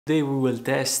Today we will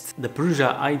test the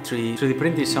Prusa i3 3D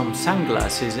printing some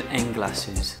sunglasses and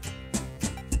glasses.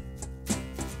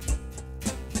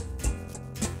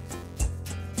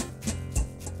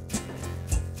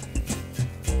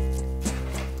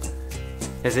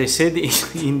 As I said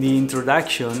in the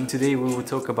introduction, today we will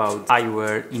talk about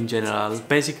eyewear in general.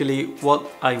 Basically, what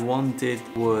I wanted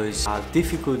was a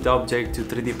difficult object to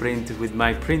 3D print with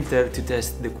my printer to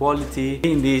test the quality.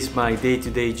 In this, my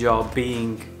day-to-day job,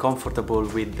 being comfortable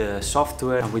with the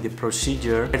software and with the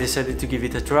procedure, I decided to give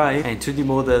it a try and 3D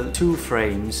model 2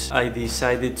 frames. I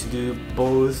decided to do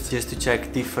both just to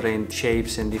check different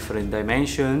shapes and different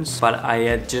dimensions, but I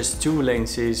had just 2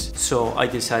 lenses, so I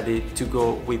decided to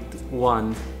go with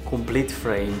one complete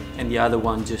frame and the other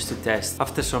one just to test.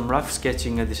 After some rough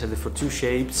sketching, I decided for 2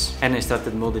 shapes and I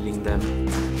started modeling them.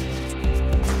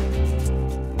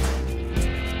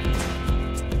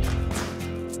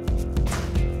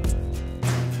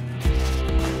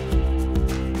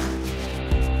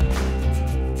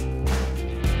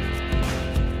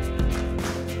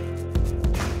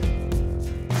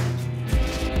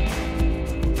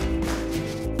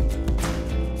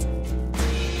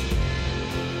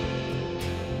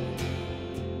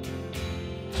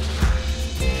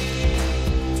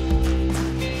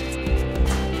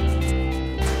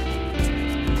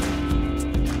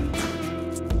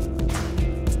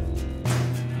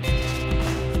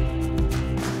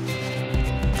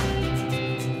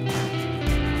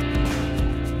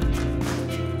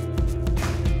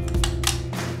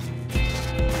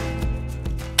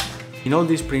 In all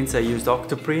these prints I used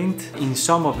Octoprint. In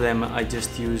some of them I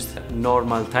just used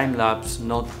normal time-lapse,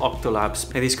 not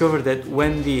Octolapse. I discovered that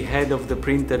when the head of the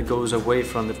printer goes away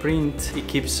from the print, it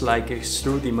keeps like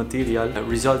extruding material,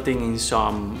 resulting in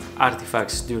some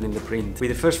artifacts during the print. With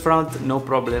the first front, no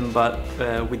problem, but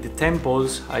with the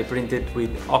temples I printed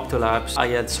with Octolapse, I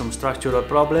had some structural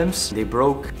problems. They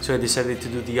broke, so I decided to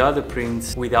do the other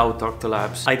prints without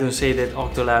Octolapse. I don't say that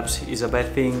Octolapse is a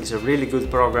bad thing, it's a really good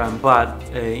program, but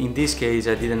in this case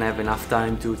I didn't have enough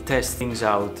time to test things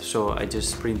out, so I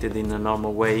just printed in a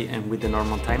normal way and with the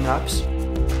normal time-lapse.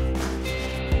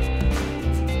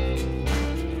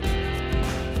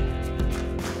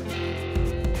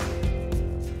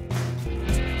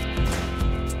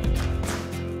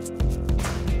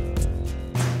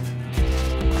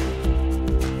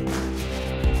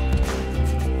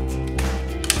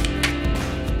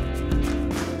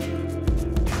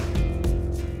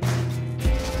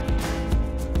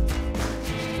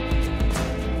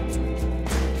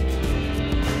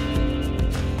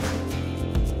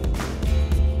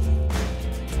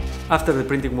 After the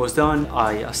printing was done,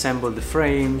 I assembled the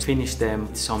frames, finished them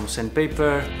with some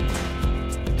sandpaper.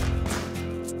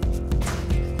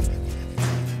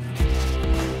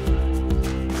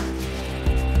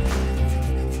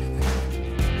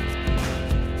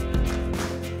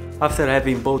 After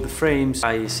having bought the frames,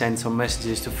 I sent some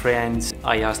messages to friends.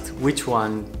 I asked which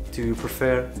one to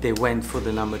prefer. They went for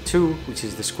the number 2, which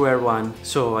is the square one.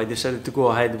 So I decided to go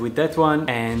ahead with that one,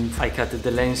 and I cut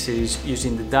the lenses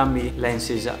using the dummy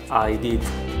lenses I did.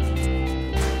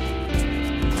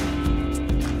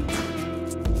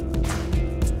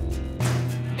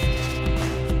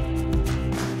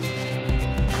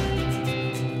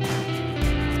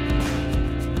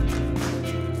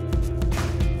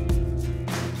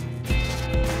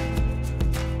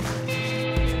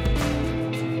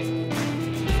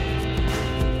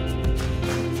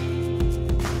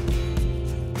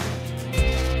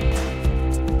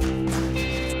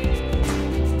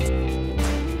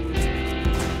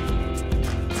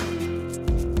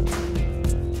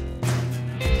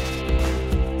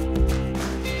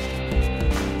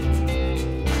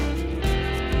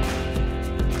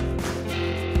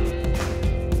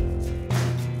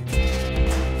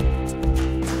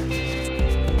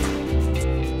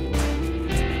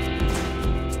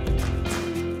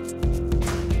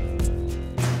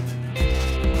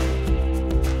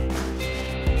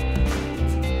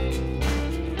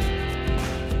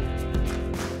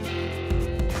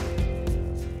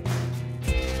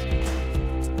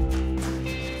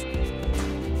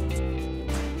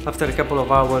 After a couple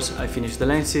of hours, I finished the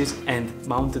lenses and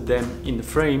mounted them in the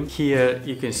frame. Here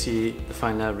you can see the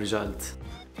final result.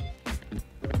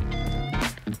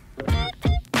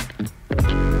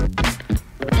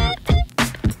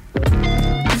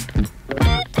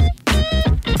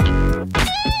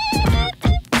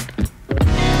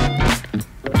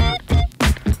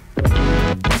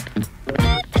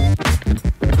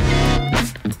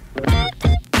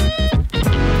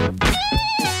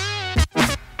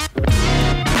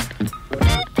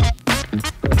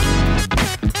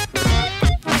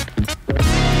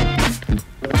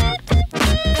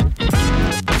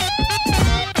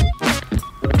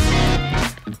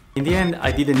 In the end,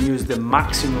 I didn't use the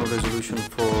maximum resolution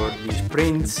for these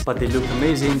prints, but they look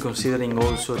amazing considering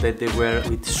also that they were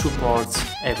with supports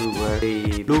everywhere.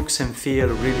 They looks and feel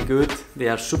really good. They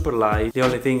are super light. The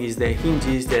only thing is the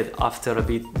hinges that after a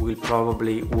bit will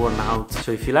probably worn out.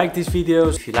 So if you like these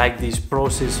videos, if you like this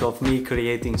process of me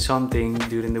creating something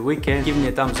during the weekend, give me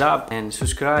a thumbs up and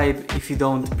subscribe. If you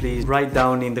don't, please write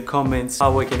down in the comments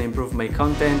how I can improve my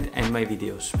content and my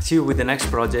videos. See you with the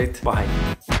next project. Bye.